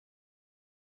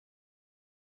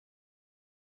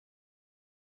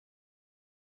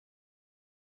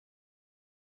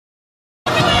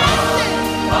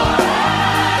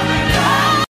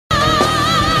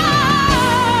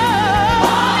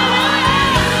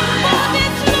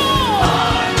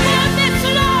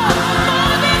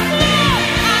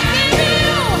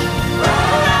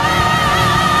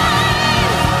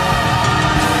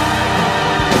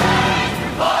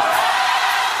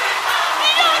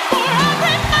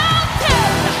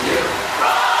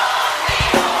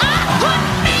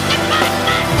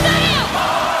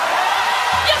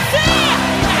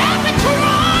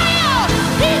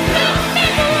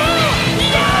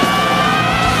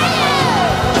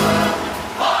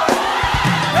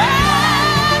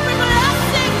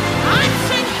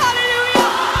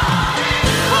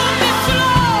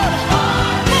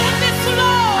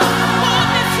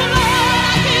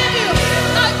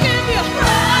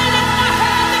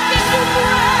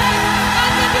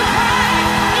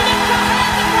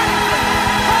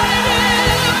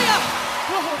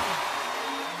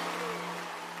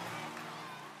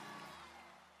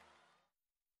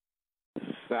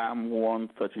Psalm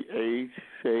 138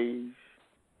 says,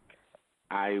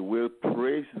 I will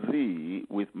praise thee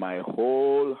with my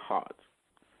whole heart.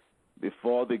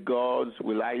 Before the gods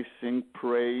will I sing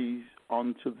praise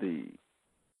unto thee.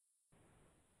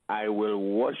 I will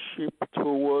worship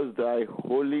towards thy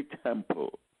holy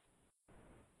temple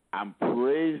and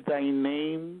praise thy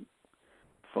name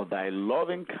for thy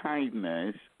loving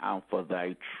kindness and for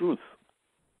thy truth.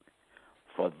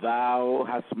 For thou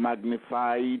hast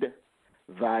magnified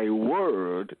thy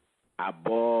word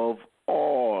above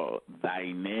all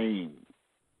thy name.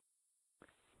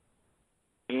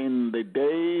 In the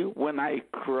day when I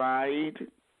cried,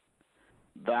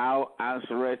 thou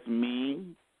answerest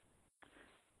me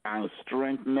and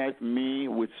strengthenest me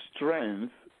with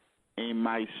strength in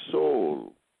my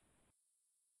soul.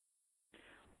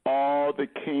 All the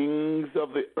kings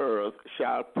of the earth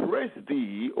shall praise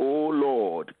thee, O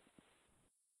Lord,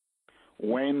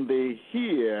 when they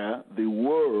hear the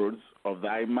words of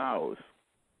thy mouth.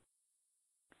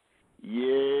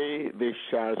 Yea, they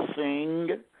shall sing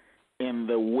in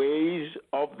the ways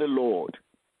of the Lord,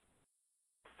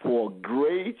 for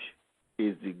great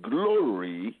is the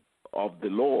glory of the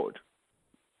Lord.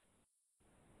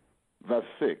 Verse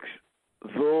 6,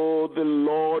 though the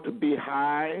Lord be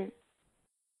high,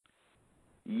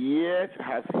 yet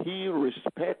hath he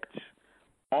respect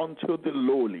unto the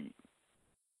lowly.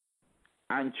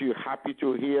 Aren't you happy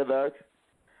to hear that?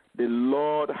 The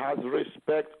Lord has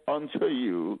respect unto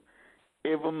you,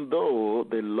 even though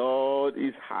the Lord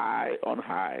is high on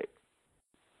high.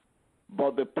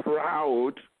 But the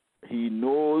proud he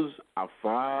knows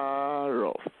afar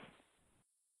off.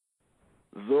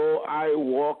 Though I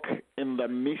walk in the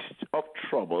midst of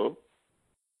trouble,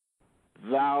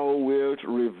 thou wilt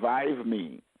revive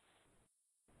me.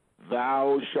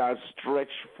 Thou shalt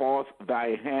stretch forth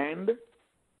thy hand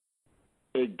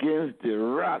against the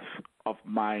wrath of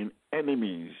mine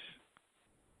enemies,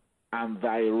 and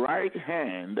thy right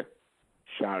hand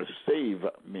shall save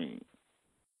me.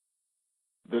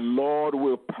 The Lord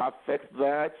will perfect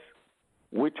that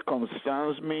which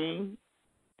concerns me.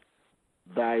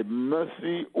 Thy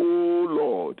mercy, O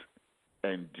Lord,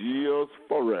 endures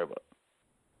forever.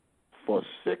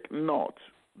 Forsake not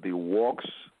the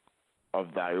works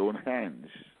of thy own hands.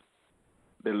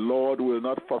 The Lord will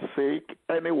not forsake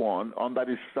anyone under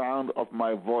the sound of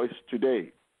my voice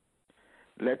today.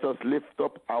 Let us lift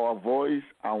up our voice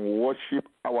and worship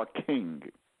our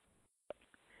King.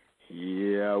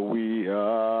 Here we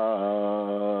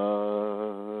are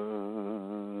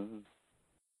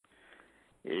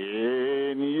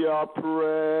in your presence,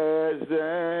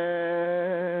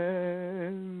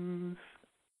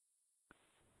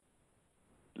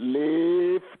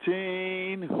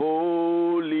 lifting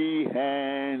holy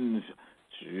hands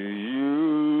to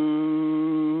you.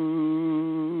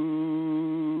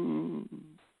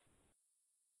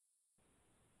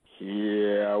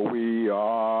 Here we are,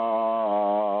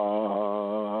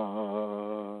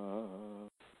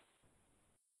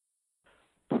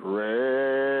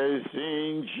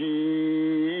 praising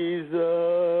Jesus,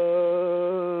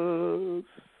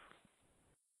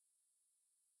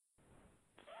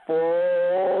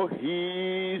 for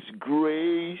his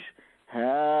grace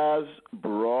has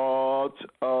brought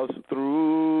us through.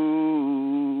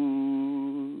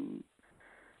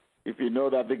 If you know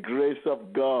that the grace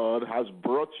of God has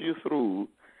brought you through,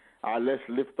 let's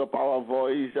lift up our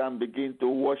voice and begin to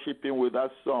worship him with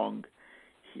that song.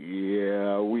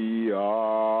 Here we are.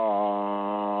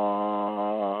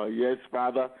 Yes,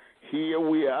 Father, here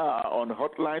we are on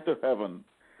Hotline to Heaven,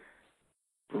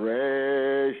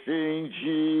 praising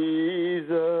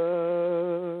Jesus.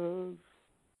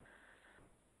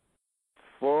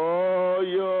 For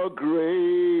your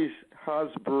grace has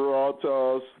brought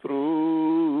us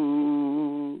through.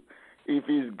 If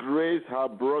his grace has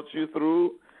brought you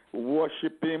through,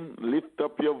 worship him, lift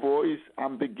up your voice,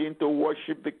 and begin to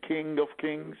worship the King of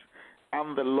Kings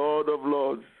and the Lord of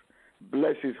Lords.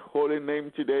 Bless his holy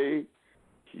name today.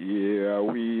 Here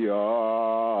we are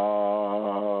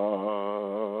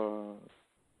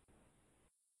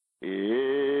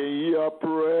in your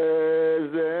presence,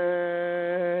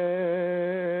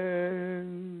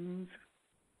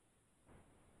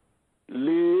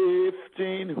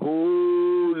 lifting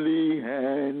holy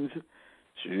hands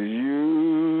to you.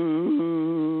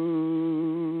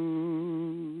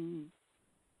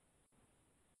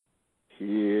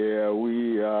 Here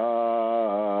we are,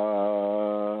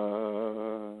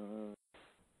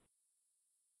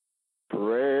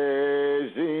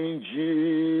 praising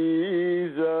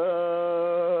Jesus,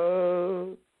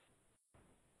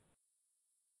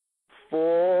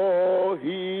 for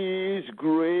his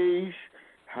grace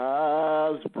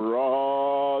has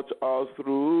brought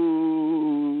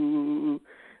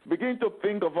begin to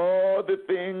think of all the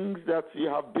things that you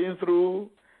have been through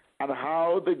and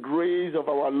how the grace of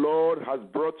our Lord has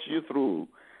brought you through,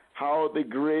 how the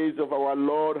grace of our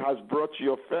Lord has brought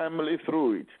your family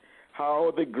through it,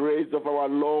 how the grace of our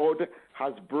Lord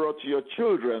has brought your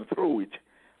children through it,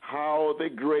 how the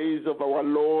grace of our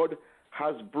Lord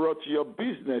has brought your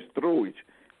business through it,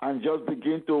 and just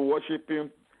begin to worship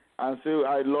him and say,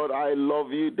 Lord, I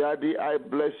love you, Daddy, I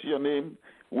bless your name.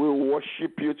 We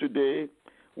worship you today.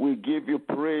 We give you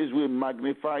praise. We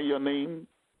magnify your name.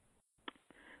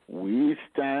 We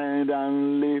stand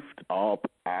and lift up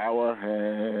our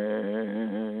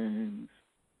hands.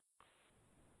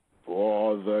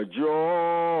 For the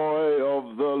joy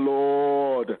of the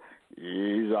Lord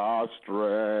is our strength.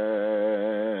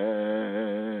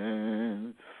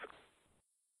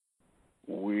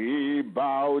 We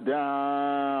bow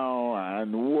down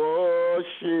and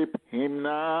worship him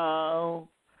now.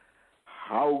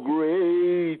 How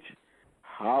great,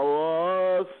 how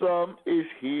awesome is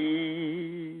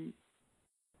he.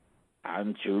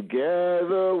 And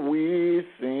together we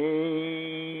sing.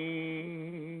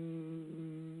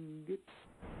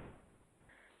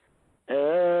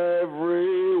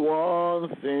 Everyone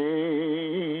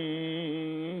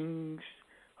sings.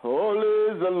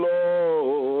 Holy is the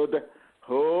Lord,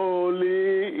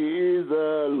 holy is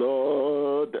the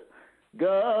Lord,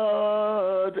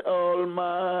 God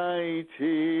Almighty.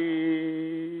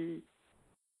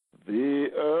 The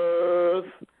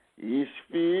earth is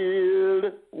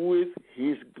filled with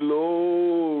his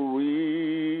glory.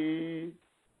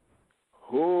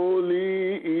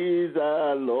 Holy is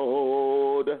our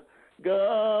Lord,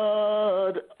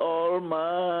 God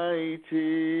Almighty.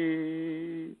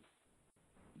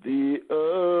 The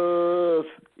earth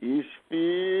is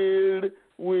filled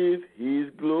with his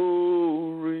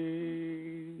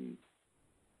glory.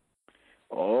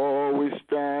 Oh, we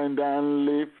stand and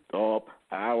lift up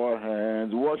our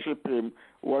hands. Worship him,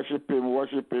 worship him,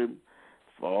 worship him.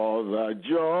 For the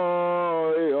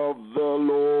joy of the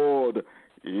Lord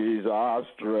is our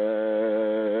strength.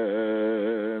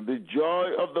 The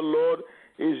joy of the Lord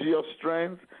is your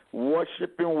strength.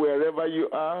 Worship him wherever you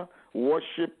are.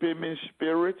 Worship him in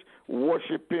spirit.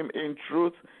 Worship him in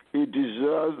truth. He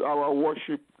deserves our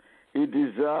worship. He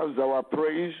deserves our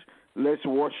praise. Let's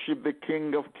worship the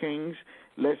King of Kings.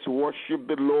 Let's worship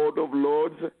the Lord of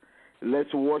Lords.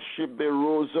 Let's worship the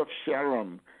Rose of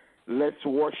Sharon. Let's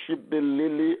worship the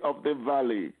Lily of the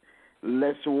Valley.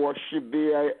 Let's worship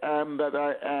the I Am that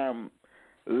I am.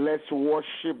 Let's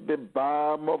worship the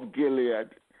Balm of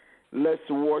Gilead. Let's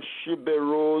worship the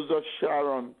Rose of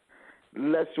Sharon.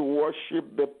 Let's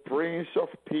worship the Prince of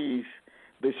Peace,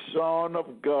 the Son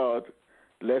of God.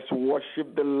 Let's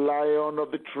worship the Lion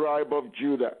of the tribe of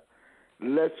Judah.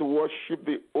 Let's worship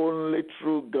the only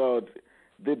true God,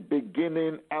 the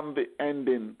beginning and the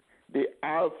ending, the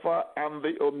Alpha and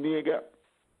the Omega.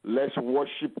 Let's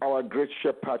worship our great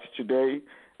shepherd today.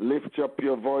 Lift up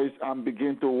your voice and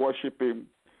begin to worship him.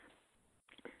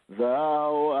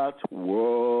 Thou art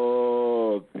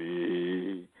worthy.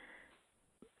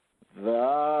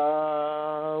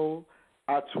 Thou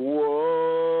art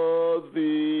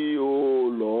worthy, O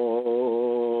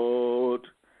Lord.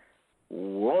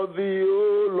 Worthy,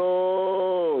 O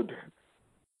Lord,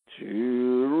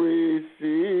 to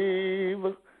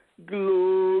receive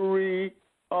glory,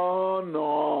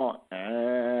 honor,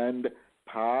 and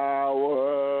power.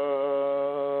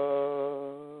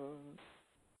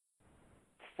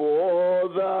 For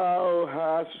thou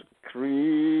hast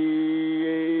created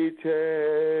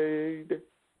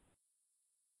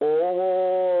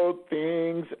all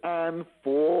things, and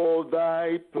for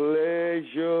thy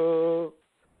pleasure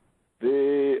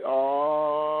they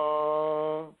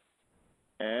are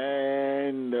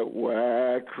and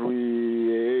were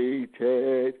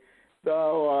created.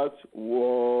 Thou art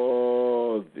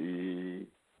worthy.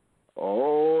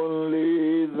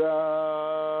 Only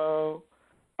thou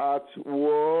art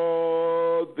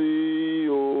worthy,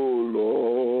 O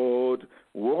Lord.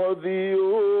 Worthy,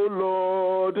 O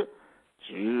Lord,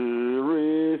 to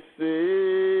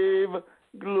receive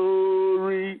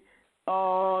glory,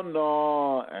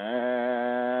 honor,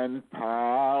 and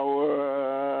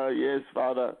power. Yes,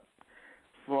 Father.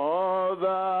 For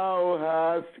thou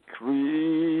hast created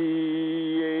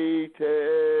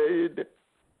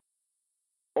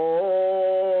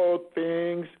all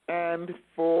things, and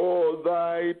for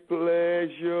thy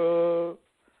pleasure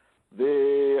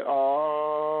they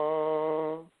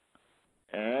are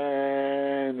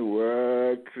and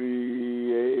were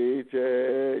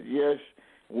created. Yes,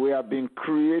 we have been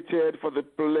created for the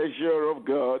pleasure of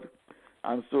God.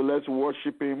 And so let's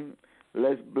worship him.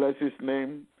 Let's bless his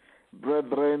name.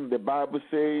 Brethren, the Bible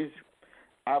says,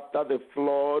 after the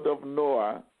flood of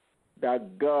Noah,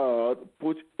 that God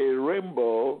put a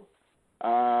rainbow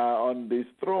on his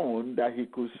throne that he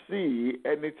could see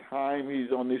anytime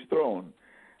he's on his throne.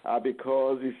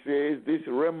 Because he says this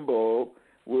rainbow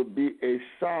will be a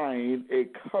sign, a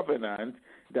covenant,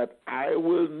 that I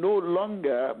will no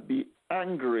longer be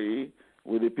angry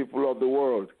with the people of the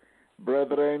world.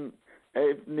 Brethren,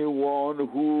 anyone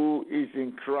who is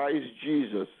in Christ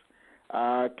Jesus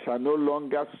can no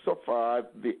longer suffer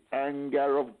the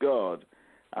anger of God.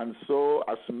 And so,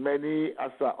 as many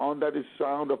as are under the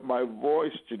sound of my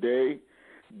voice today,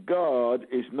 God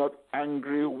is not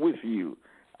angry with you.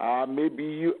 Maybe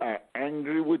you are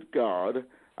angry with God.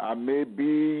 Maybe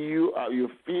you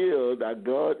feel that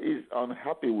God is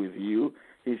unhappy with you.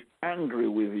 He's angry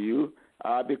with you.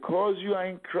 Because you are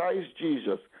in Christ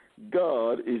Jesus,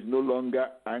 God is no longer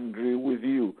angry with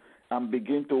you. And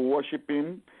begin to worship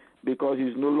him because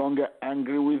he's no longer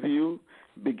angry with you.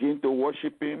 Begin to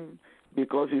worship him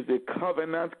because he's a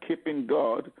covenant-keeping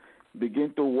God.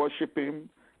 Begin to worship him.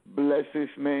 Bless his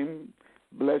name.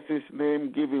 Bless his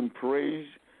name. Give him praise.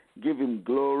 Give him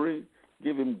glory.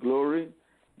 Give him glory.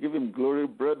 Give him glory.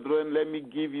 Brethren, let me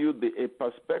give you a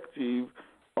perspective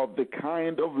of the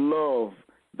kind of love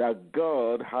that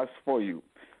God has for you.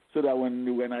 So that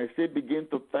when I say begin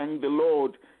to thank the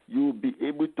Lord, you'll be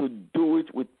able to do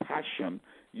it with passion.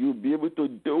 You'll be able to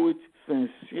do it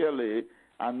sincerely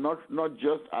and not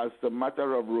just as a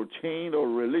matter of routine or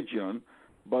religion,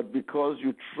 but because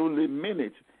you truly mean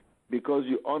it, because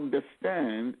you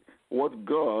understand what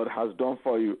God has done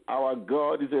for you. Our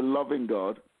God is a loving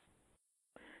God,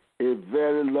 a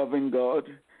very loving God.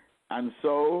 And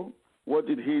so what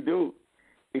did he do?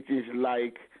 It is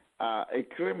like a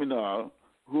criminal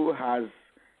who has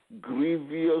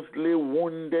grievously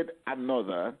wounded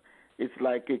another. It's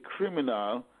like a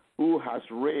criminal who has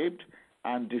raped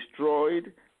and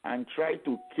destroyed and tried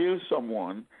to kill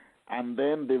someone, and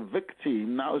then the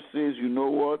victim now says, you know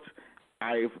what,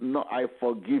 I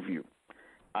forgive you.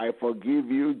 I forgive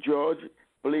you, George.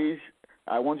 Please,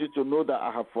 I want you to know that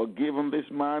I have forgiven this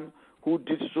man who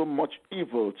did so much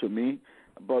evil to me.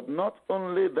 But not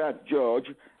only that, George,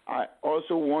 I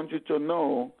also want you to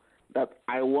know that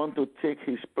I want to take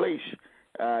his place.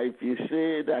 If you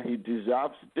say that he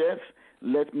deserves death,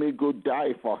 let me go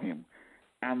die for him.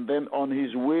 And then on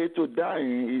his way to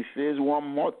dying, he says one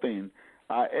more thing.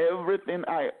 Everything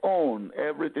I own,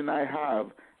 everything I have,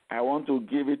 I want to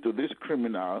give it to this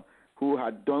criminal who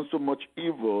had done so much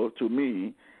evil to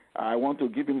me. I want to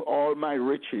give him all my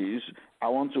riches. I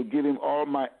want to give him all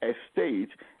my estate.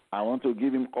 I want to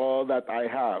give him all that I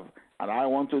have. And I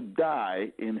want to die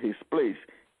in his place,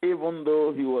 even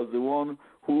though he was the one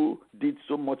who did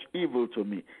so much evil to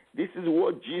me. This is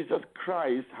what Jesus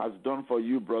Christ has done for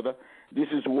you, brother. This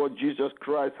is what Jesus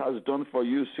Christ has done for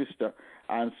you, sister.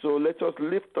 And so let us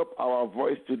lift up our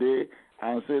voice today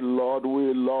and say, Lord,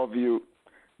 we love you.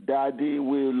 Daddy,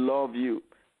 we love you.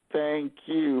 Thank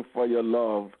you for your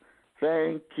love.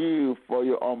 Thank you for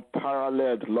your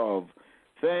unparalleled love.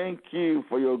 Thank you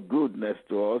for your goodness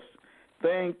to us.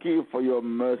 Thank you for your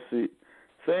mercy.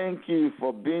 Thank you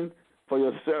for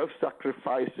your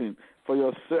self-sacrificing, for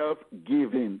your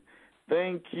self-giving.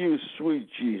 Thank you, sweet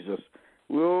Jesus.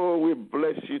 Oh, we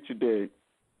bless you today.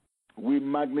 We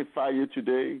magnify you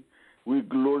today. We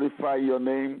glorify your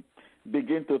name.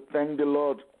 Begin to thank the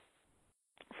Lord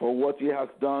for what he has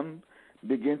done.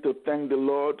 Begin to thank the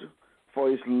Lord for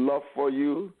his love for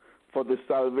you, for the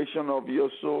salvation of your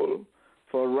soul,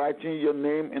 for writing your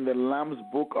name in the Lamb's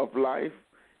book of life.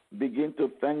 Begin to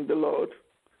thank the Lord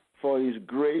for his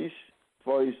grace,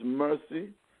 for his mercy,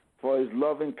 for his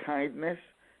loving kindness.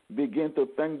 Begin to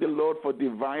thank the Lord for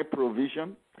divine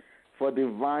provision, for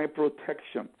divine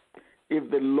protection. If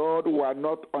the Lord were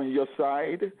not on your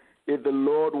side, if the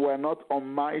Lord were not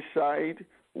on my side,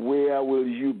 where will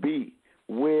you be?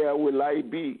 Where will I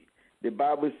be? The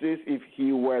Bible says if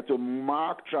he were to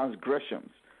mark transgressions,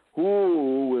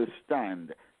 who will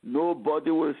stand?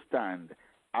 Nobody will stand.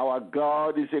 Our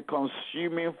God is a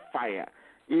consuming fire.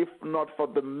 If not for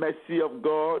the mercy of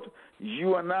God,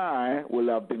 you and I will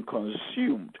have been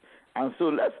consumed. And so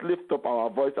let's lift up our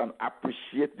voice and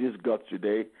appreciate this God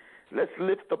today. Let's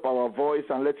lift up our voice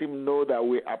and let him know that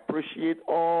we appreciate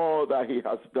all that he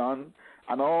has done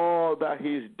and all that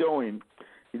he's doing.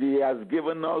 He has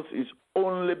given us his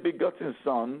only begotten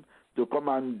Son to come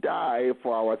and die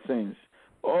for our sins.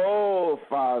 Oh,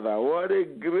 Father, what a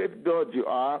great God you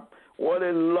are. What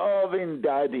a loving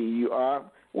Daddy you are.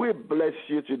 We bless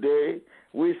you today.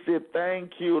 We say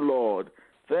thank you, Lord.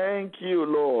 Thank you,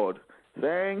 Lord.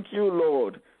 Thank you,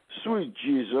 Lord. Sweet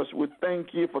Jesus, we thank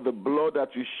you for the blood that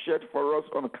you shed for us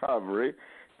on Calvary.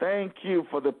 Thank you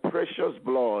for the precious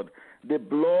blood, the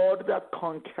blood that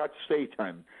conquered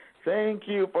Satan. Thank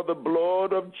you for the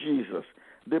blood of Jesus,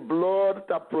 the blood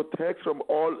that protects from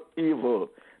all evil,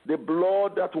 the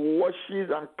blood that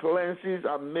washes and cleanses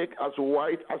and makes us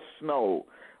white as snow.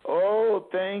 Oh,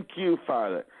 thank you,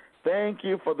 Father. Thank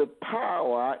you for the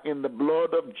power in the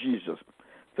blood of Jesus.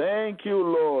 Thank you,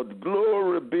 Lord.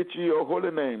 Glory be to your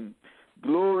holy name.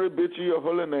 Glory be to your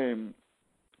holy name.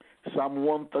 Psalm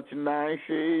 139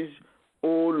 says, O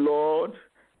Lord,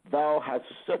 thou hast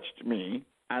searched me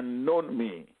and known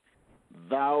me.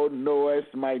 Thou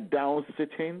knowest my down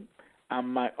sitting and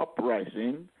my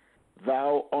uprising.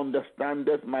 Thou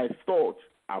understandest my thoughts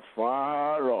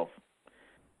afar off.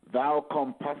 Thou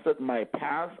compassest my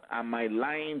path and my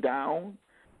lying down,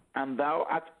 and thou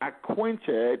art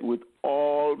acquainted with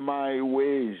all my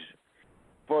ways.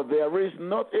 For there is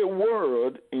not a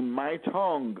word in my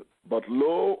tongue, but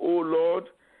lo, O Lord,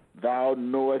 thou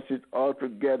knowest it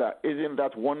altogether. Isn't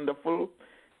that wonderful?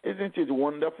 Isn't it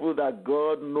wonderful that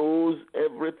God knows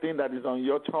everything that is on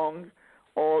your tongue?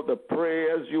 All the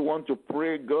prayers you want to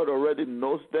pray, God already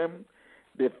knows them.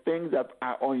 The things that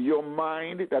are on your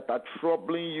mind that are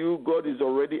troubling you, God is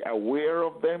already aware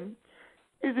of them.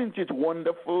 Isn't it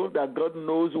wonderful that God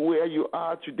knows where you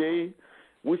are today,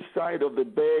 which side of the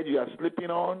bed you are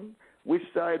sleeping on, which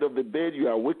side of the bed you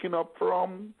are waking up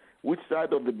from, which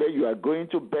side of the bed you are going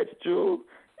to bed to?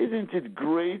 Isn't it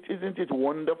great? Isn't it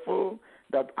wonderful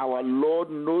that our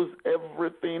Lord knows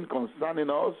everything concerning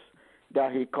us,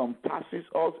 that he compasses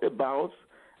us about,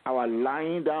 our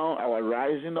lying down, our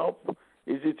rising up?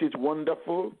 Isn't it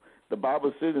wonderful? The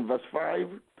Bible says in verse 5,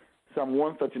 Psalm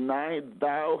 139,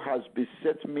 thou hast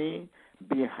beset me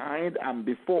behind and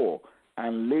before,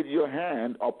 and laid your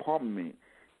hand upon me.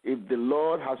 If the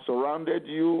Lord has surrounded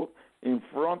you in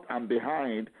front and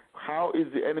behind, how is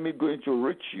the enemy going to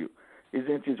reach you?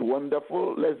 Isn't it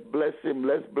wonderful? Let's bless him,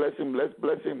 let's bless him, let's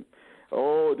bless him.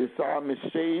 Oh, the psalmist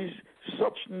says,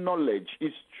 such knowledge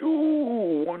is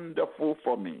too wonderful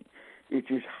for me. It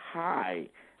is high.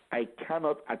 I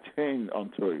cannot attain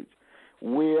unto it.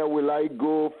 Where will I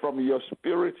go from your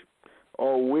spirit,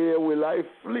 or where will I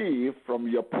flee from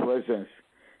your presence?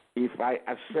 If I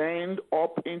ascend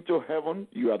up into heaven,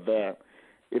 you are there.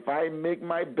 If I make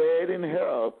my bed in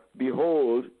hell,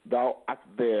 behold, thou art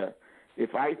there.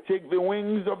 If I take the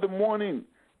wings of the morning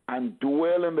and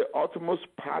dwell in the uttermost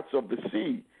parts of the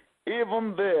sea,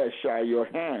 even there shall your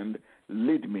hand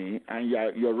lead me, and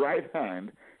your right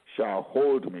hand shall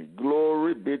hold me.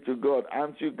 Glory be to God.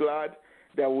 Aren't you glad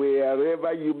that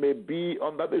wherever you may be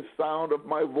under the sound of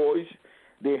my voice,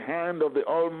 the hand of the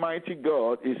Almighty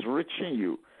God is reaching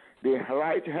you. The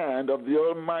right hand of the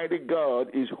Almighty God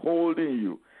is holding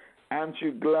you. Aren't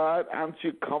you glad? Aren't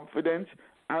you confident?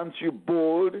 Aren't you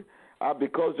bold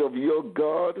because of your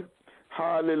God?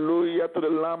 Hallelujah to the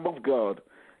Lamb of God.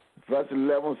 Verse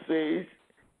 11 says,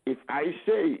 if I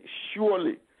say,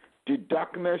 surely the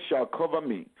darkness shall cover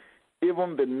me,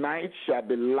 even the night shall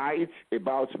be light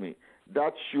about me.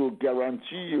 That should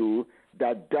guarantee you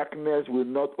that darkness will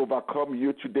not overcome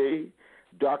you today.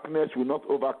 Darkness will not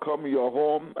overcome your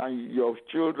home and your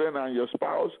children and your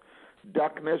spouse.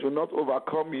 Darkness will not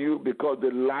overcome you, because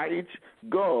the light,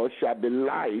 God, shall be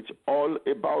light all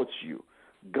about you.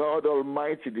 God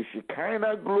Almighty, the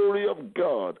Shekinah glory of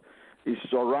God is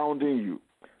surrounding you.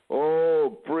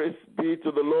 Oh, praise be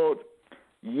to the Lord.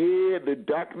 Yea, the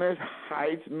darkness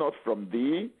hides not from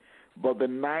thee, but the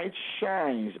night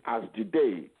shines as the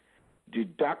day. The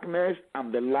darkness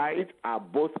and the light are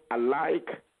both alike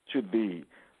to thee.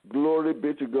 Glory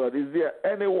be to God. Is there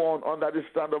anyone under the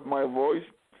sound of my voice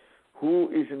who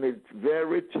is in a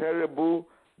very terrible,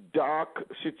 dark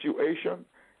situation?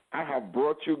 I have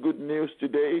brought you good news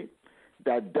today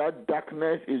that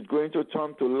darkness is going to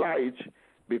turn to light,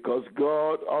 because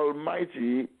God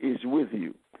Almighty is with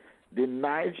you. The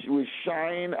night will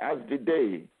shine as the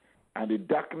day, and the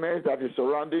darkness that is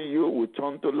surrounding you will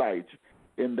turn to light.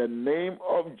 In the name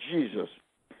of Jesus.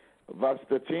 Verse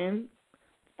 13,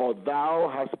 for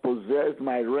thou hast possessed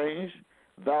my reins,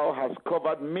 thou hast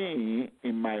covered me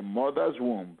in my mother's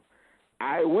womb.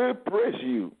 I will praise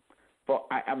you, for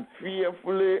I am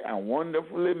fearfully and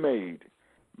wonderfully made.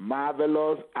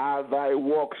 Marvelous are thy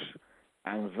works,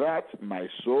 and that my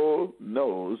soul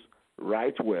knows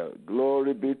right well.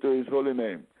 Glory be to his holy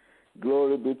name.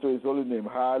 Glory be to his holy name.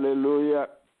 Hallelujah.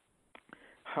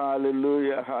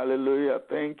 Hallelujah. Hallelujah.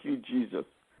 Thank you, Jesus.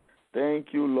 Thank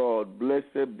you, Lord.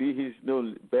 Blessed be his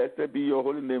name. Blessed be your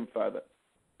holy name, Father.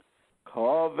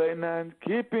 Covenant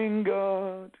keeping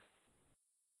God,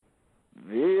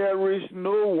 There is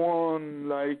no one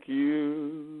like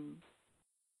you.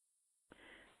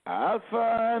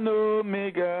 Alpha and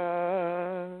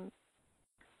Omega.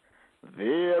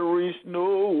 There is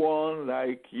no one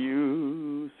like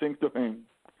you. Sing to him.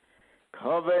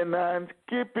 Covenant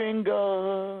keeping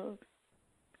God.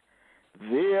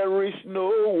 There is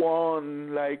no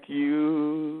one like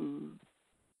you.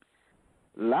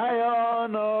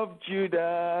 Lion of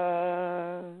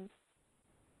Judah.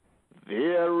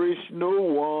 There is no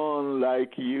one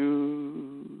like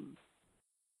you.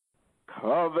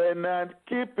 Covenant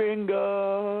keeping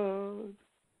God.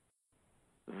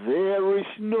 There is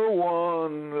no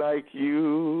one like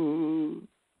you.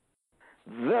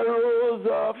 The Rose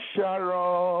of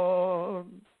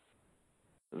Sharon.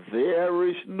 There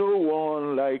is no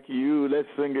one like you. Let's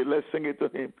sing it. Let's sing it to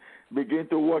him. Begin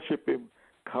to worship him.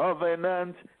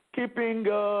 Covenant keeping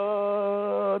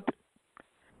God.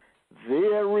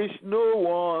 There is no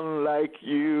one like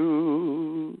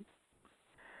you.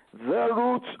 The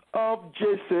roots of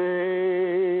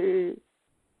Jesse.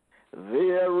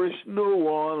 There is no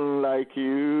one like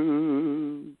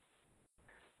you.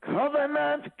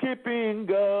 Covenant keeping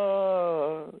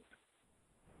God.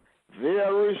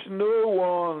 There is no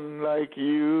one like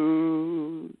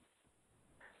you.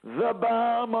 The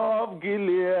balm of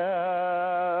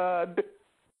Gilead.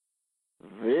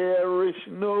 There is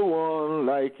no one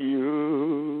like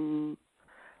you.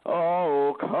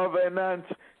 Oh, covenant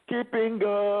keeping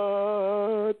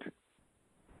God.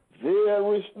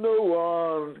 There is no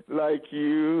one like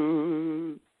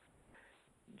you.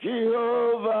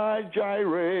 Jehovah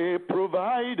Jireh,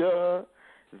 provider.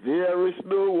 There is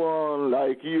no one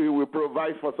like you. He will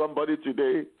provide for somebody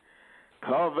today.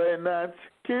 Covenant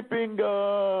keeping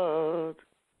God.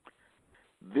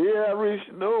 There is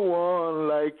no one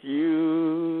like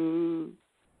you.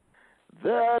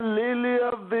 The lily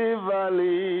of the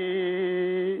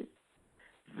valley.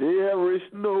 There is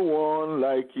no one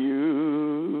like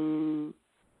you.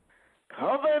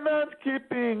 Covenant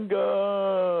keeping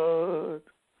God.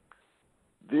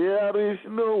 There is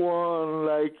no one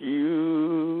like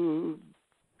you.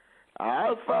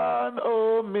 Alpha and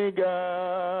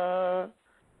Omega.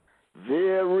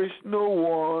 There is no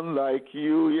one like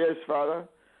you. Yes, Father.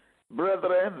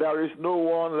 Brethren, there is no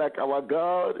one like our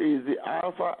God. He is the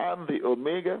Alpha and the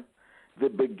Omega, the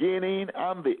beginning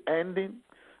and the ending.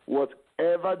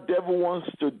 Whatever devil wants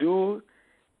to do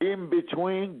in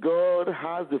between, God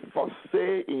has the first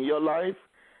say in your life,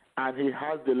 and he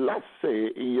has the last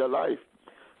say in your life.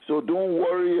 So don't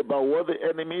worry about what the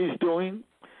enemy is doing.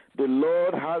 The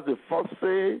Lord has the first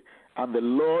say, and the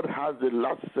Lord has the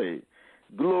last say.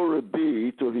 Glory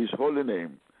be to his holy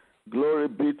name. Glory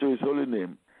be to his holy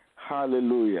name.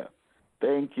 Hallelujah.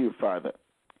 Thank you, Father.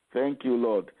 Thank you,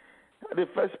 Lord. The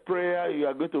first prayer you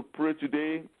are going to pray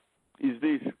today is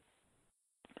this.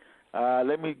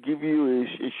 Let me give you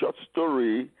a short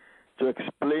story to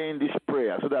explain this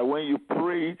prayer so that when you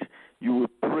pray it, you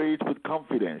will pray it with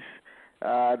confidence.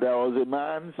 There was a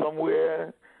man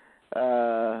somewhere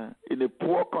in a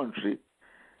poor country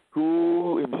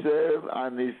who himself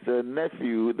and his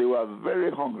nephew, they were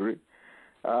very hungry.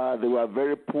 They were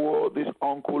very poor. This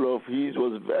uncle of his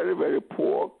was very, very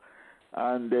poor,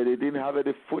 and they didn't have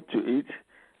any food to eat.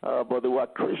 But they were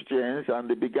Christians, and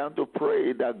they began to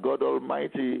pray that God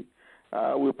Almighty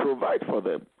will provide for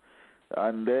them.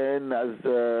 And then as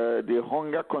the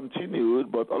hunger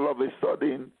continued, but all of a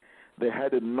sudden, they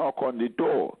had a knock on the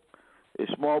door. A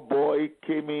small boy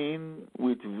came in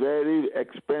with very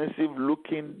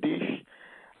expensive-looking dish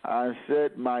and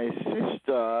said, "My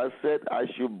sister said I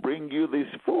should bring you this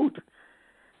food."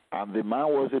 And the man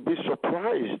was a bit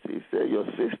surprised. He said, "Your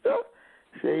sister?"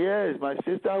 He said, "Yes, my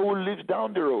sister who lives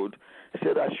down the road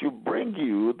said I should bring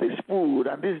you this food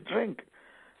and this drink."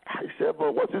 I said,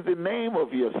 "But what is the name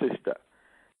of your sister?"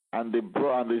 And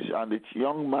the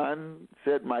young man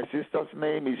said, "My sister's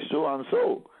name is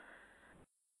so-and-so."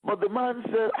 But the man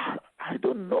said, "I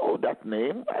don't know that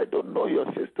name. I don't know your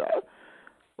sister."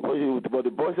 But the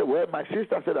boy said, "Well, my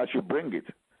sister said I should bring it."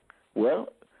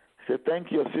 Well, he said,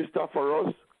 "Thank your sister for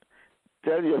us.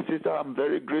 Tell your sister I'm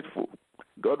very grateful.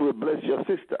 God will bless your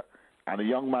sister." And the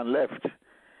young man left.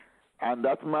 And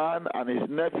that man and his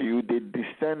nephew, they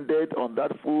descended on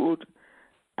that food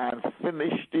and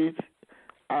finished it,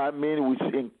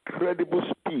 with incredible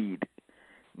speed,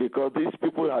 because these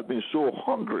people had been so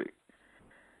hungry.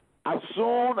 As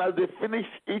soon as they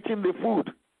finished eating the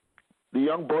food, the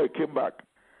young boy came back.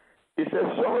 He said,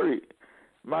 "Sorry,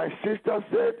 my sister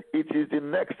said it is the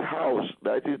next house,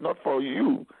 that it is not for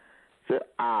you." He said,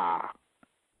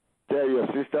 "Tell your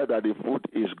sister that the food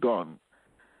is gone."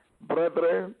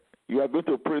 Brethren, you are going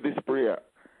to pray this prayer.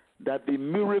 that the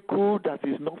miracle that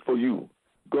is not for you,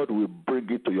 God will bring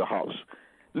it to your house.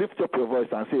 Lift up your voice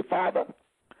and say, Father,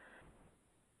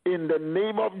 in the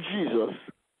name of Jesus,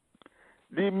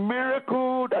 the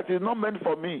miracle that is not meant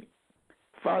for me,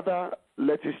 Father,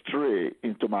 let it stray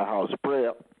into my house.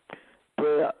 Prayer,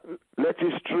 let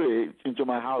it stray into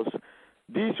my house.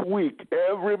 This week,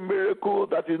 every miracle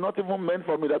that is not even meant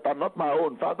for me, that are not my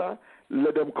own, Father,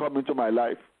 let them come into my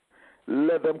life.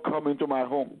 Let them come into my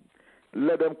home.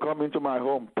 Let them come into my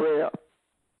home. Prayer.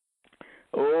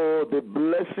 Oh, the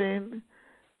blessing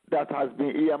that has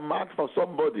been earmarked for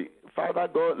somebody, Father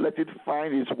God, let it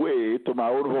find its way to my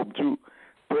own home too.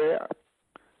 Prayer.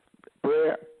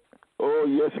 Oh,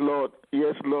 yes, Lord.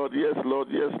 Yes, Lord. Yes, Lord.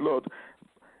 Yes, Lord.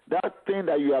 That thing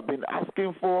that you have been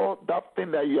asking for, that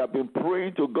thing that you have been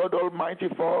praying to God Almighty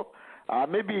for,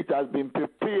 maybe it has been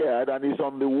prepared and is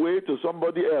on the way to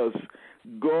somebody else.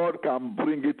 God can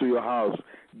bring it to your house.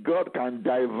 God can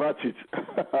divert it.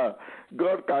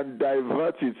 God can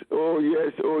divert it. Oh,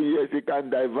 yes, He can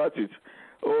divert it.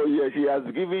 Oh, yes, He has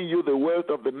given you the wealth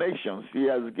of the nations. He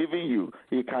has given you.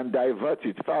 He can divert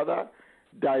it. Father,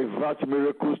 divert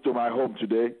miracles to my home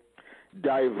today.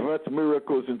 Divert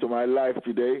miracles into my life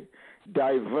today.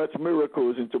 Divert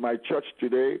miracles into my church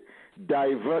today.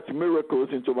 Divert miracles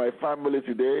into my family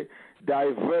today.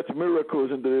 Divert miracles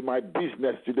into my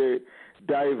business today.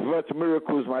 Divert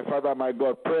miracles, my Father, my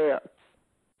God. Prayer,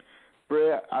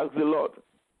 ask the Lord.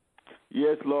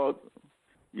 Yes, Lord.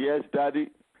 Yes, Daddy.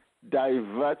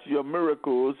 Divert your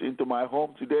miracles into my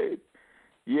home today.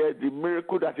 Yes, the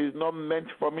miracle that is not meant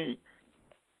for me.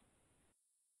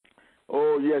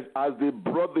 Oh, yes, as they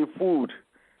brought the food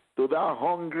to that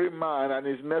hungry man and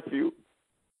his nephew,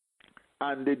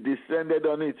 and they descended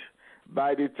on it.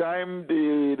 By the time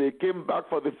they came back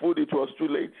for the food, it was too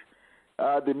late.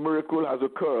 The miracle has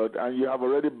occurred, and you have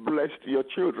already blessed your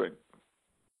children.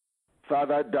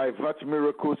 Father, divert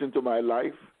miracles into my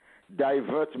life.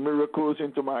 Divert miracles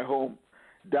into my home.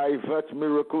 Divert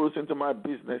miracles into my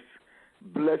business.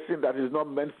 Blessing that is not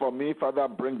meant for me, Father,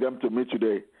 bring them to me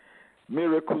today.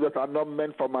 Miracles that are not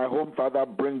meant for my home, Father,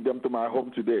 bring them to my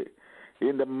home today.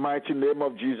 In the mighty name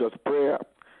of Jesus, prayer,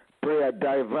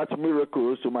 divert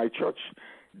miracles to my church.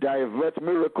 Divert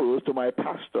miracles to my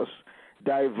pastors.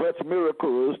 Divert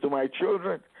miracles to my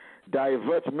children.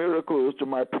 Divert miracles to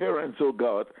my parents, oh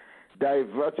God.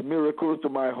 Divert miracles to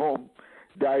my home.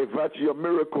 Divert your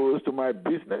miracles to my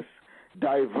business.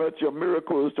 Divert your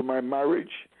miracles to my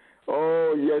marriage.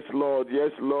 Oh, yes, Lord,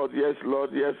 yes, Lord, yes,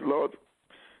 Lord, yes, Lord.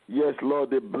 Yes,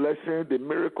 Lord, the blessing, the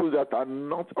miracles that are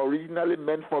not originally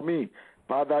meant for me,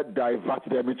 Father, divert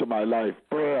them into my life.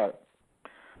 Prayer.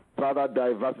 Father,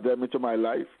 divert them into my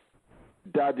life.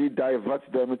 Daddy, divert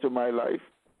them into my life.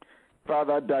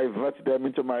 Father, divert them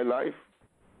into my life.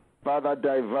 Father,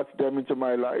 divert them into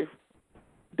my life.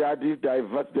 Daddy,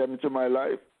 divert them into my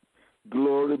life.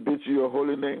 Glory be to your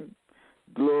holy name.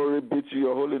 Glory be to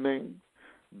your holy name.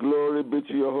 Glory be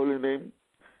to your holy name.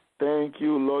 Thank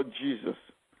you, Lord Jesus.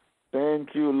 Thank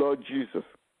you, Lord Jesus.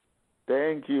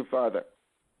 Thank you, Father.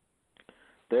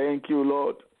 Thank you,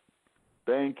 Lord.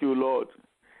 Thank you, Lord.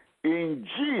 In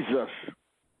Jesus'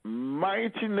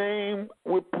 mighty name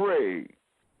we pray.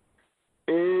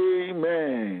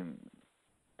 Amen.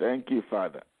 Thank you,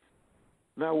 Father.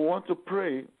 Now we want to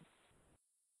pray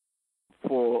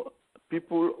for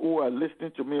people who are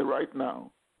listening to me right now,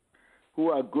 who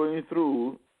are going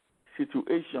through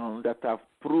situations that have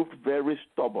proved very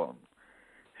stubborn,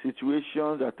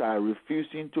 situations that are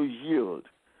refusing to yield.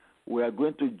 We are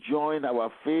going to join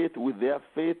our faith with their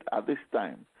faith at this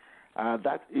time.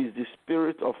 That is the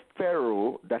spirit of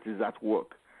Pharaoh that is at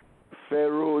work.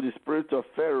 Pharaoh, the spirit of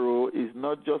Pharaoh is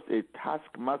not just a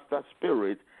taskmaster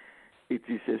spirit, it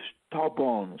is a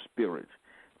stubborn spirit.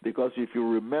 Because if you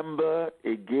remember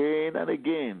again and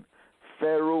again,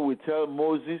 Pharaoh will tell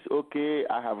Moses, okay,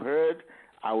 I have heard,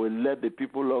 I will let the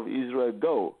people of Israel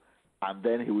go. And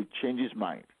then he will change his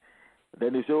mind.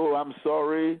 Then he said, oh, I'm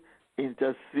sorry,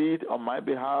 intercede on my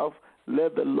behalf,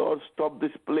 let the Lord stop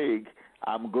this plague.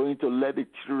 I'm going to let the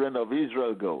children of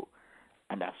Israel go.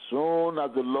 And as soon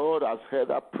as the Lord has heard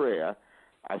that prayer,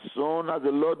 as soon as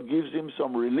the Lord gives him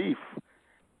some relief,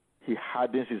 he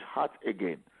hardens his heart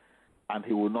again, and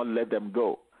he will not let them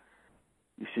go.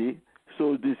 You see?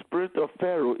 So the spirit of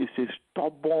Pharaoh is a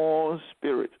stubborn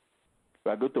spirit.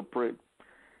 We are going to pray.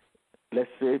 Let's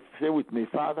say with me,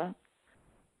 Father,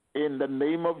 in the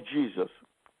name of Jesus,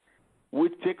 we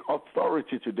take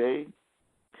authority today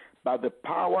by the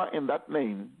power in that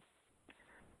name,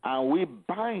 and we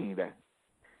bind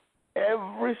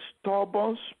every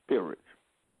stubborn spirit,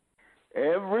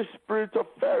 every spirit of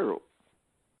Pharaoh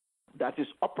that is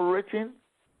operating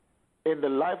in the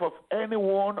life of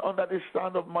anyone under the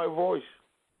sound of my voice.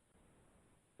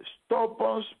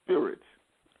 Stubborn spirit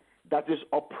that is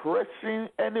oppressing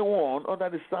anyone under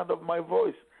the sound of my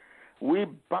voice. We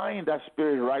bind that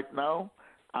spirit right now,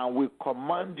 and we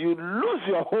command you, lose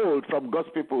your hold from God's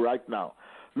people right now.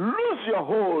 Lose your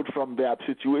hold from their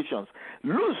situations.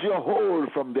 Lose your hold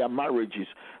from their marriages.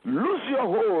 Lose your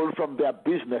hold from their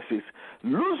businesses.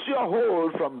 Lose your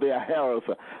hold from their health.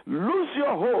 Lose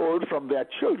your hold from their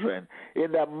children.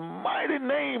 In the mighty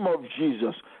name of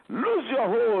Jesus, lose your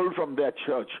hold from their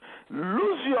church.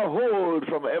 Lose your hold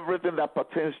from everything that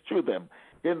pertains to them.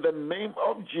 In the name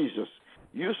of Jesus,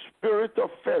 you spirit of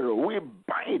Pharaoh, we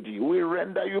bind you. We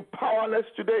render you powerless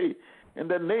today. In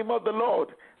the name of the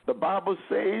Lord. The Bible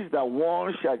says that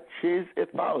one shall chase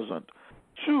 1,000,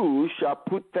 two shall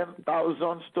put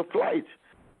 10,000 to flight.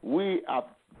 We are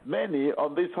many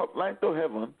on this hotline to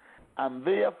heaven, and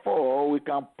therefore we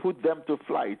can put them to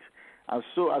flight. And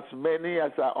so as many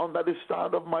as are under the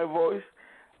sound of my voice,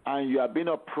 and you have been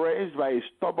oppressed by a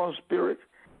stubborn spirit,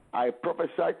 I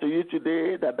prophesy to you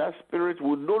today that that spirit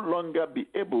will no longer be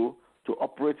able to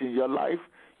operate in your life.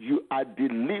 You are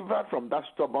delivered from that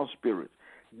stubborn spirit.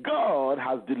 God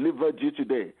has delivered you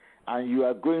today, and you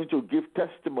are going to give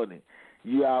testimony.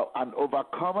 You are an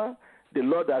overcomer. The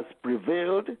Lord has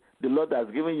prevailed. The Lord has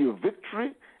given you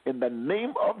victory. In the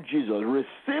name of Jesus,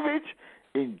 receive it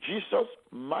in Jesus'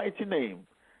 mighty name.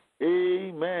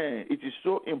 Amen. It is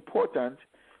so important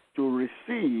to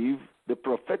receive the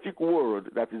prophetic word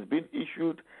that is being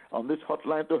issued on this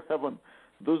hotline to heaven.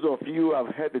 Those of you who have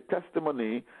heard the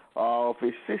testimony of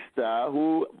a sister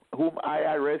whom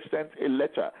IRS sent a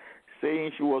letter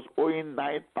saying she was owing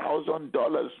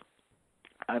 $9,000.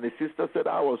 And the sister said,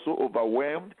 I was so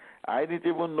overwhelmed, I didn't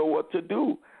even know what to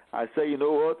do. I said, you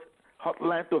know what?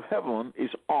 Hotline to heaven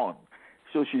is on.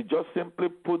 So she just simply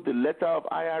put the letter of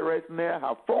IRS near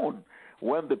her phone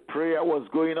when the prayer was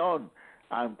going on.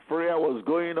 And prayer was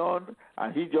going on,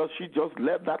 and she just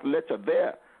left that letter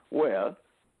there. Well,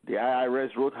 the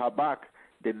IRS wrote her back.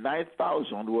 The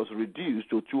 $9,000 was reduced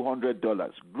to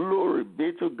 $200. Glory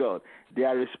be to God.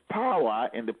 There is power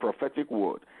in the prophetic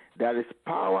word. There is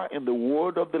power in the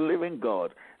word of the living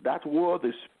God. That word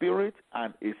is spirit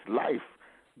and is life.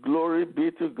 Glory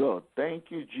be to God. Thank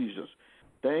you, Jesus.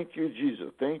 Thank you,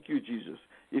 Jesus. Thank you, Jesus.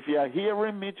 If you are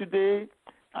hearing me today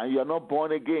and you are not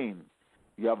born again,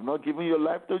 you have not given your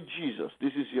life to Jesus,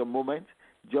 this is your moment.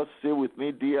 Just say with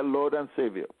me, dear Lord and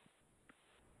Savior,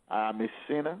 I am a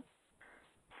sinner.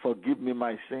 Forgive me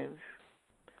my sins.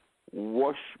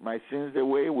 Wash my sins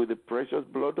away with the precious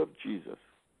blood of Jesus.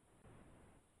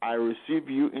 I receive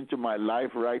you into my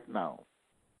life right now.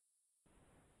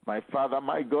 My Father,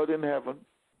 my God in heaven,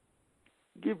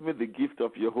 give me the gift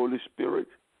of your Holy Spirit.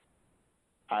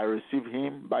 I receive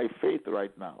him by faith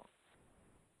right now.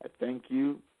 I thank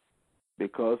you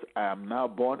because I am now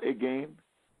born again.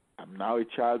 I'm now a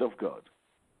child of God.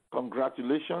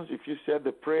 Congratulations if you said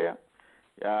the prayer.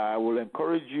 I will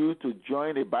encourage you to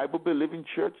join a Bible-believing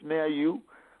church near you.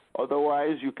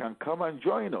 Otherwise, you can come and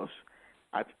join us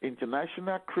at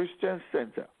International Christian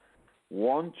Center,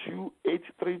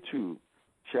 12832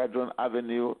 Chadron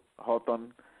Avenue,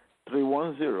 Houghton,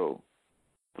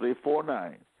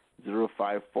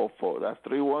 310-349-0544. That's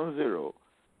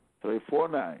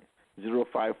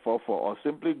 310-349-0544. Or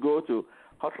simply go to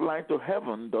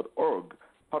hotlinetoheaven.org,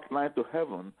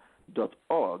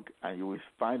 hotlinetoheaven.org, and you will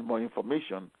find more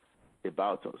information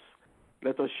about us.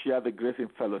 Let us share the grace in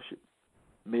fellowship.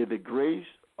 May the grace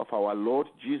of our Lord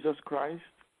Jesus Christ,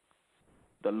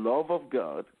 the love of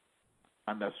God,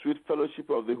 and the sweet fellowship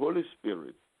of the Holy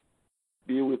Spirit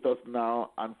be with us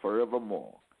now and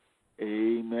forevermore.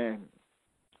 Amen.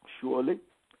 Surely,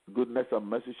 goodness and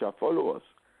mercy shall follow us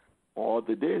all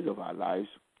the days of our lives,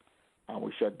 and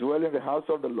we shall dwell in the house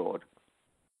of the Lord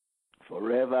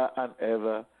forever and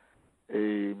ever.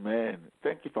 Amen.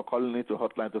 Thank you for calling into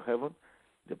Hotline to Heaven,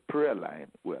 the prayer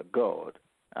line where God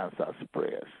answers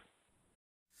prayers.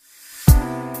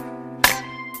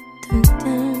 Dun,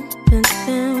 dun, dun,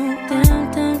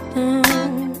 dun, dun, dun,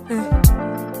 dun.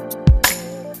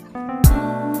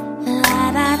 La,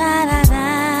 la, la, la, la.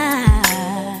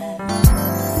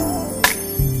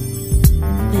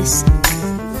 Listen,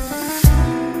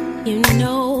 you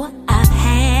know I've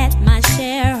had my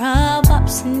share of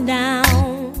ups and downs.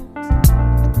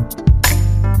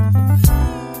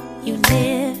 You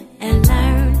live and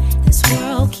learn. This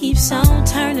world keeps on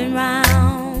turning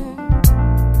round.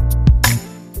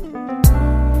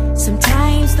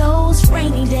 Sometimes those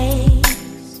rainy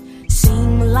days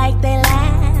seem like they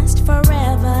last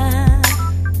forever.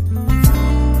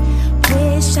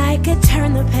 Wish I could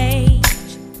turn the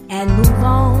page and move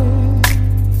on.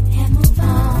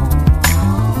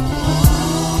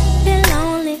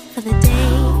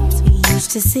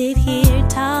 to sit here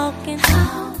talking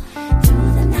all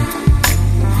through the night,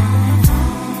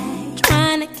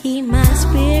 trying to keep my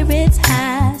spirits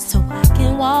high so I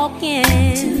can walk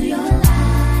into your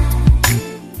light.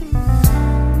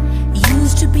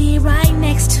 Used to be right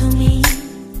next to me,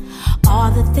 all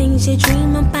the things you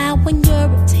dream about when you're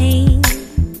a teen.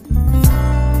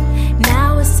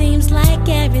 Now it seems like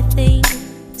everything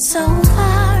so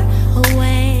far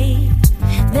away.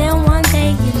 Then one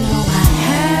day, you know, I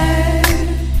heard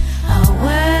a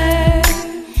word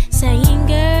saying,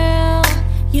 girl,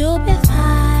 you'll be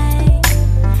fine.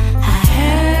 I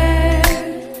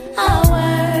heard a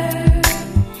word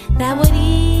that would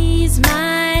ease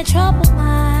my troubled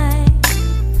mind,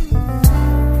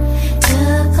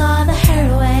 took all the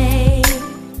hurt away,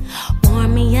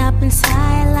 warmed me up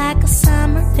inside like a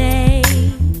summer day.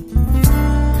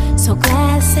 So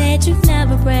glad said you'd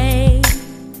never break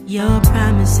your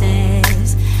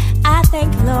promises. I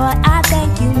thank you, Lord, I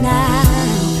thank you now.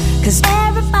 'Cause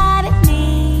everybody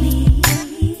needs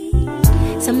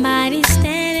somebody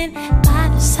standing by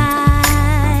the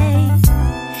side.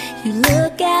 You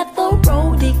look at the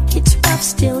road, it gets rough,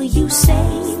 still you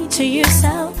say to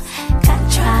yourself, gotta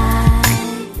try.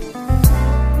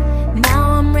 Now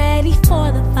I'm ready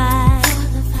for the fight.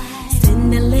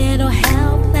 Send a little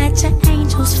help, let your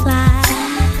angels fly.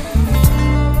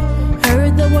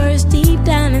 Heard the words deep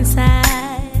down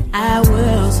inside, I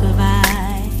will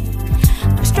survive.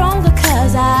 I'm stronger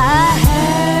 'cause I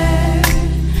heard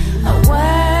a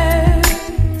word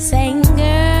saying,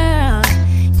 girl,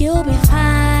 you'll be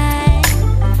fine.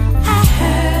 I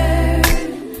heard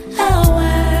a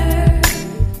word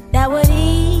that would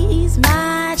ease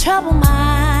my troubled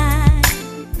mind,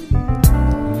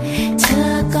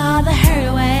 took all the hurt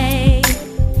away,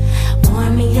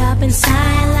 warmed me up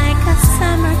inside like a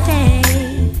summer day.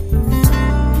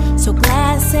 So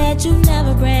glad said you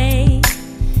never break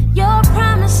your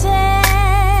promises.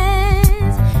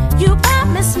 You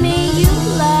promised me you'd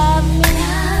love me,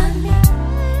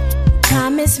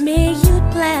 promised me you'd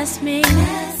bless me.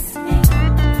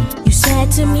 You said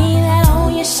to me that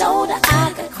on your shoulder I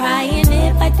could cry, and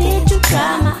if I did, you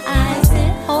dry my eyes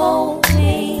and hold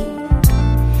me.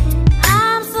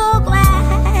 I'm so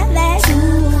glad that you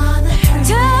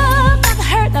took all the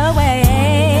hurt away.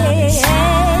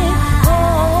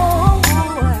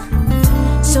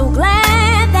 So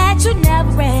glad that you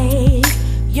never break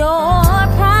your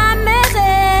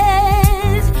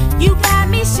promises. You got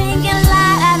me singing la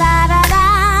da da da da.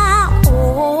 Oh,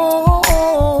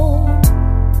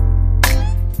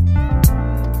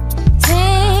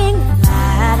 sing la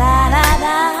da da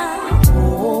da.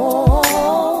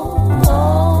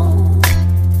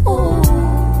 Oh,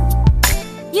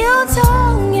 you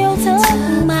took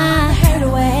my hurt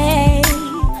away,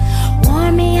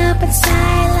 warm me up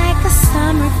inside like a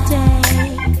summer day.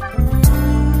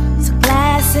 So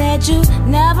glad said you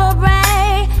never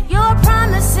break your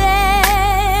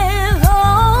promises. Oh,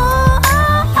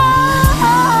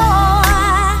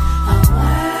 a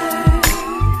word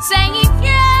saying,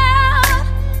 girl,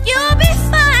 you'll be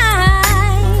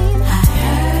fine.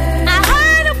 I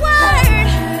heard a word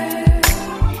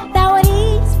that would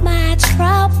ease my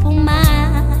troubled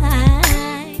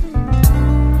mind,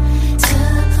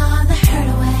 took all the hurt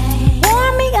away,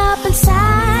 warm me up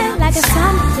inside like a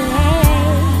summer day.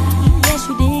 Yes,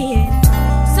 you did.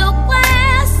 So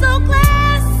glad, so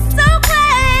glad, so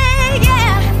glad,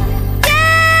 yeah.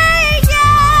 Yeah,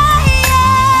 yeah,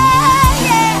 yeah,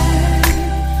 yeah.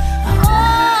 Oh,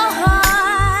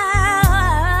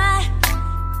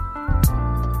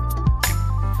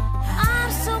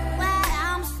 I'm so glad,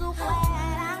 I'm so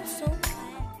glad, I'm so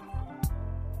glad.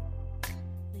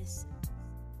 Listen.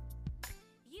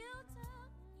 You took.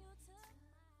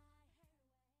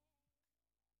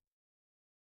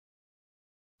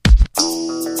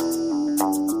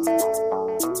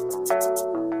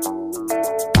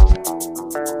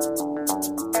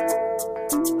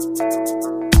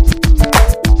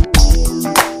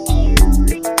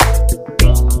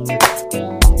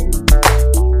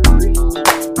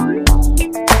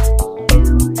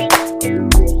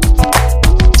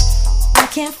 I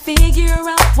can't figure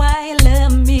out why you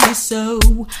love me so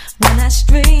when I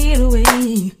strayed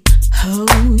away.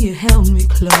 Oh, you held me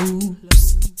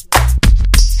close.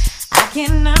 I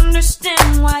can't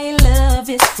understand why your love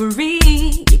is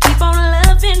free. You keep on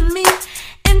loving me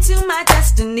into my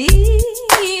destiny.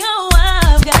 Oh,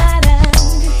 I've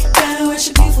gotta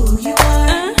worship you for who you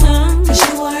are. 'Cause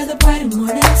you are the bright and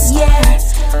morning star.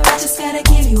 Yes, I just gotta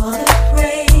give you all the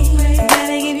praise.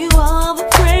 Gotta give you all the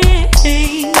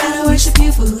praise. Gotta worship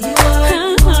you for who you are.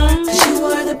 'Cause you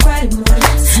are the bright and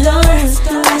morning star.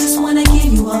 I just wanna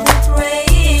give you all the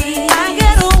praise.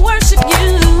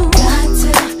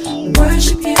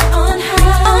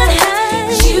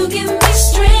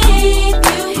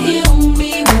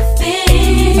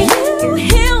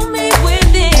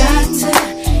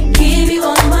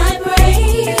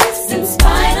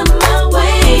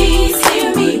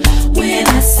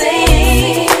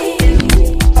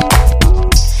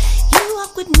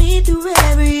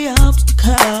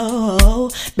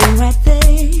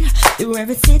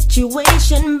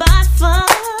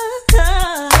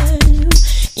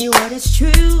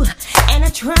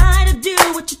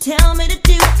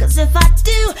 if I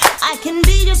do, I can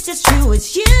be just as true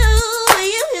as you,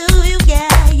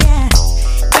 yeah.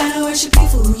 Gotta worship you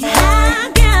for who you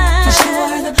are, 'cause you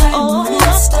are the bright morning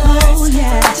stars.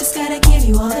 Yeah. I just gotta give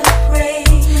you all the praise.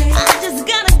 I just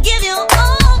gotta give you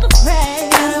all the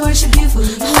praise. Gotta worship you for who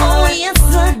you are. Oh yes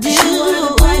I do. You are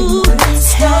the bright morning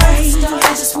stars.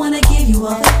 I just wanna give you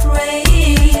all the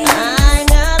praise. I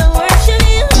gotta worship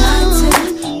you. Got to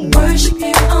worship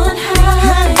you on high.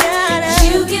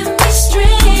 You give me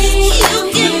strength. You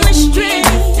give me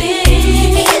strength.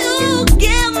 You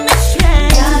give me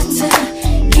strength. Got to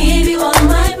give you all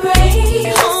my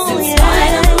praise. Oh, in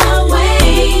spite of my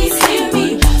ways, hear me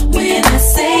when I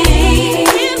say.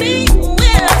 Hear me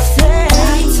when I say.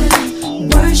 Got to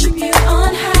worship you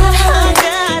on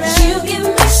high. You give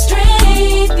me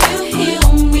strength. You heal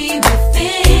me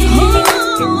within.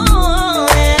 Oh,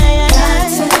 got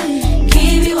to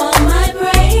give you all my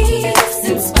praise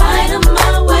in spite of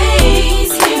my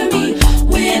ways. Hear me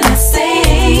when I say.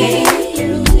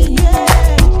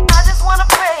 I just wanna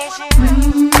praise you.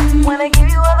 Wanna give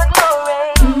you all the glory.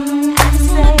 I just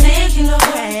say thank you, Lord.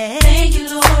 Thank you,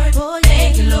 Lord.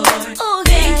 Thank you, Lord.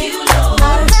 Thank you, Lord. I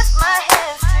lift my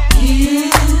hands to you,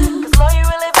 'cause Lord, you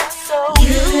really been so good.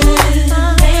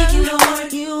 Thank you, Lord.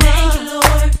 Thank you,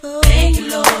 Lord. Thank you,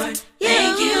 Lord.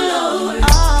 Thank you, Lord.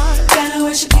 Gotta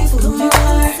worship you for who you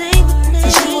are,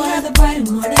 'cause you are the bright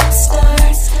morning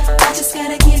stars. I just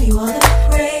gotta give you all the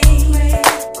praise.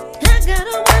 I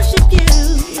gotta worship you.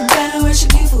 Gotta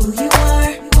worship you for who you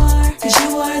are, 'cause you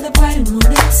are the bright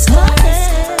morning stars.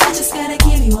 I just gotta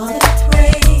give you all the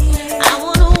praise. I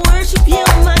wanna worship you,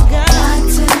 my God. Got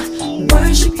to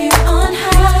worship you on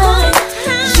high.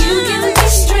 You give me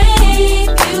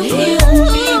strength. You heal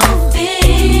me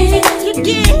within. You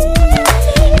give me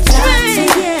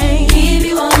strength. Give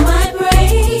you all my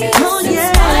praise. In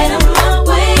spite of my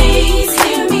ways,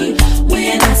 hear me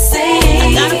when I say. I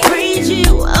gotta praise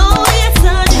you. Oh yes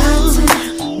I do.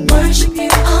 Worship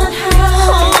you on high.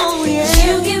 Oh yeah.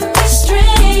 You give me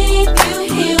strength. You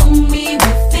heal me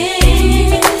within.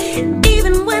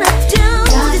 Even when I don't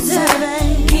deserve it.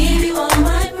 Give you all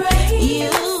my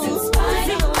praise. In spite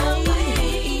of my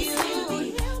ways, hear me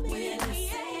when I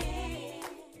say.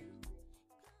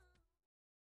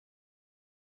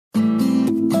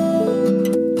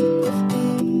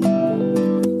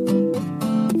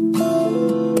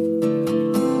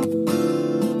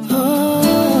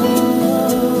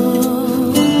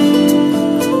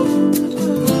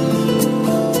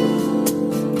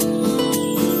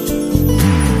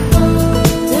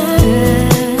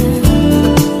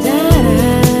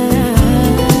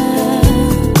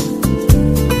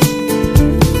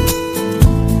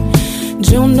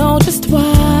 Don't know just why